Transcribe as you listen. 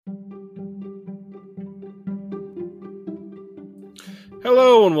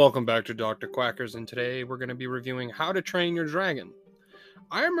Hello and welcome back to Dr. Quackers, and today we're going to be reviewing How to Train Your Dragon.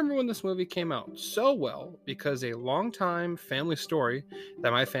 I remember when this movie came out so well because a long-time family story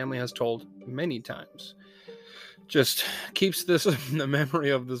that my family has told many times just keeps the memory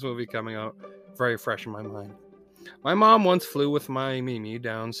of this movie coming out very fresh in my mind. My mom once flew with my Mimi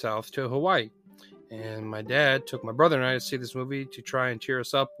down south to Hawaii, and my dad took my brother and I to see this movie to try and cheer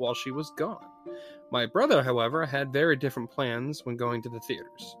us up while she was gone. My brother, however, had very different plans when going to the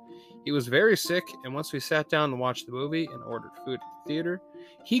theaters. He was very sick, and once we sat down to watch the movie and ordered food at the theater,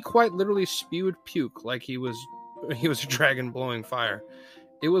 he quite literally spewed puke like he was a dragon blowing fire.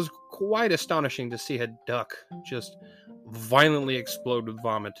 It was quite astonishing to see a duck just violently explode with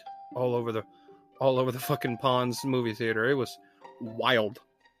vomit all over the fucking Ponds movie theater. It was wild.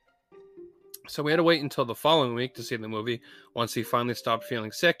 So we had to wait until the following week to see the movie once he finally stopped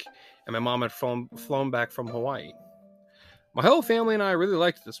feeling sick and my mom had flown back from Hawaii. My whole family and I really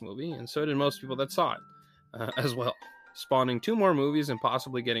liked this movie, and so did most people that saw it as well, spawning 2 more movies and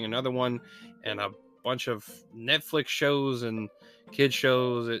possibly getting another one and a bunch of Netflix shows and kid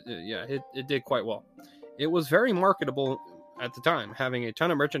shows. It did quite well. It was very marketable at the time, having a ton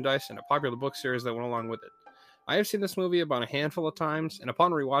of merchandise and a popular book series that went along with it. I have seen this movie about a handful of times, and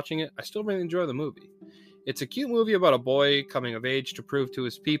upon rewatching it, I still really enjoy the movie. It's a cute movie about a boy coming of age to prove to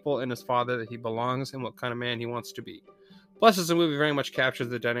his people and his father that he belongs and what kind of man he wants to be. Plus, this movie very much captures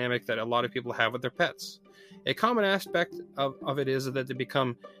the dynamic that a lot of people have with their pets. A common aspect of it is that they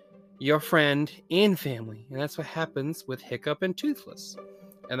become your friend and family, and that's what happens with Hiccup and Toothless.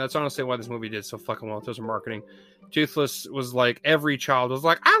 And that's honestly why this movie did so fucking well in terms of marketing. Toothless was like, every child was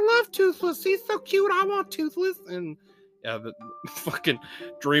like, I love Toothless, he's so cute, I want Toothless. And yeah, the fucking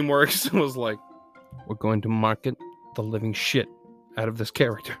DreamWorks was like, we're going to market the living shit out of this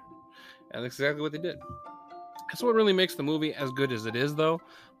character. And that's exactly what they did. That's what really makes the movie as good as it is, though.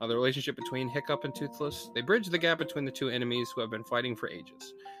 The relationship between Hiccup and Toothless. They bridge the gap between the two enemies who have been fighting for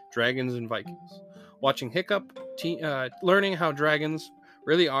ages, dragons and Vikings. Watching Hiccup, learning how dragons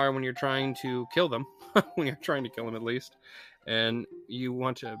really are when you're trying to kill them, when you're trying to kill them at least, and you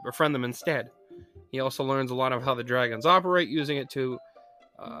want to befriend them instead. He also learns a lot of how the dragons operate, using it to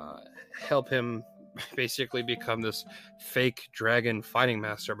help him basically become this fake dragon fighting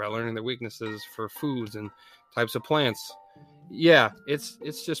master by learning their weaknesses for foods and types of plants. Yeah, it's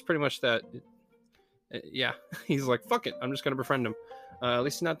just pretty much that. Yeah, he's like, fuck it, I'm just gonna befriend him. At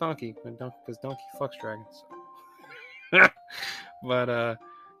least not Donkey, because Donkey fucks dragons. So. But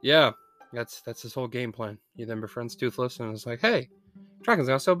yeah, that's his whole game plan. He then befriends Toothless and is like, hey, dragons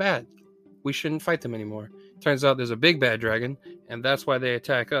aren't so bad. We shouldn't fight them anymore. Turns out there's a big bad dragon, and that's why they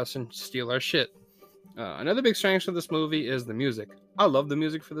attack us and steal our shit. Another big strength of this movie is the music. I love the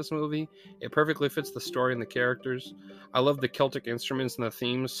music for this movie. It perfectly fits the story and the characters. I love the Celtic instruments and the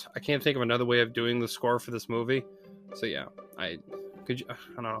themes. I can't think of another way of doing the score for this movie. So yeah, I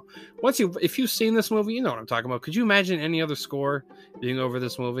don't know. If you've seen this movie, you know what I'm talking about. Could you imagine any other score being over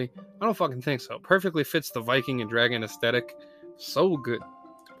this movie? I don't fucking think so. Perfectly fits the Viking and dragon aesthetic. So good.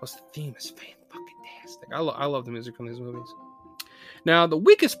 Plus the theme is fantastic. I love the music from these movies. Now, the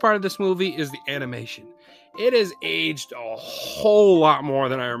weakest part of this movie is the animation. It has aged a whole lot more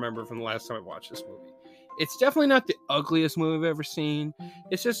than I remember from the last time I watched this movie. It's definitely not the ugliest movie I've ever seen.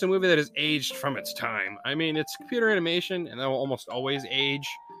 It's just a movie that has aged from its time. I mean, it's computer animation, and that will almost always age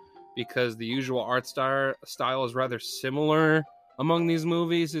because the usual art style is rather similar among these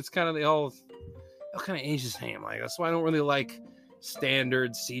movies. It's kind of they all kind of age the same. Like, that's why I don't really like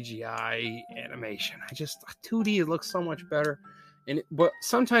standard CGI animation. 2D, it looks so much better. But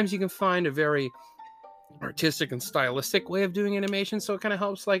sometimes you can find a very artistic and stylistic way of doing animation, so it kind of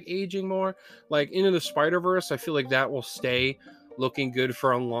helps like aging more. Like Into the Spider-Verse, I feel like that will stay looking good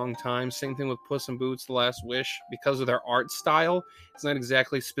for a long time. Same thing with Puss in Boots: The Last Wish, because of their art style. It's not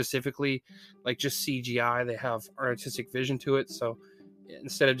exactly specifically like just CGI. They have artistic vision to it, so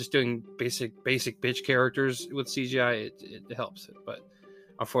instead of just doing basic bitch characters with CGI, it helps it. But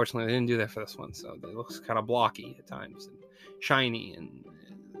unfortunately, they didn't do that for this one, so it looks kind of blocky at times and shiny, and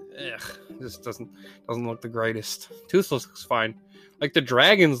just doesn't look the greatest. Toothless looks fine. Like, the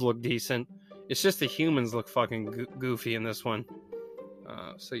dragons look decent. It's just the humans look fucking goofy in this one.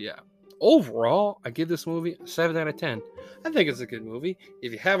 So yeah. Overall, I give this movie a 7 out of 10. I think it's a good movie.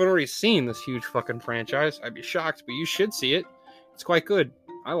 If you haven't already seen this huge fucking franchise, I'd be shocked, but you should see it. It's quite good.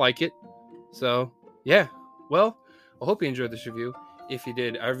 I like it. So, yeah. Well, I hope you enjoyed this review. If you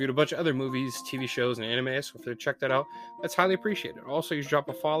did, I reviewed a bunch of other movies, TV shows, and anime, so if you check that out, that's highly appreciated. Also, you should drop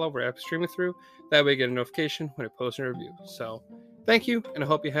a follow where I'm streaming through. That way you get a notification when I post a review. So, thank you, and I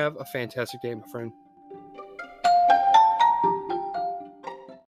hope you have a fantastic day, my friend.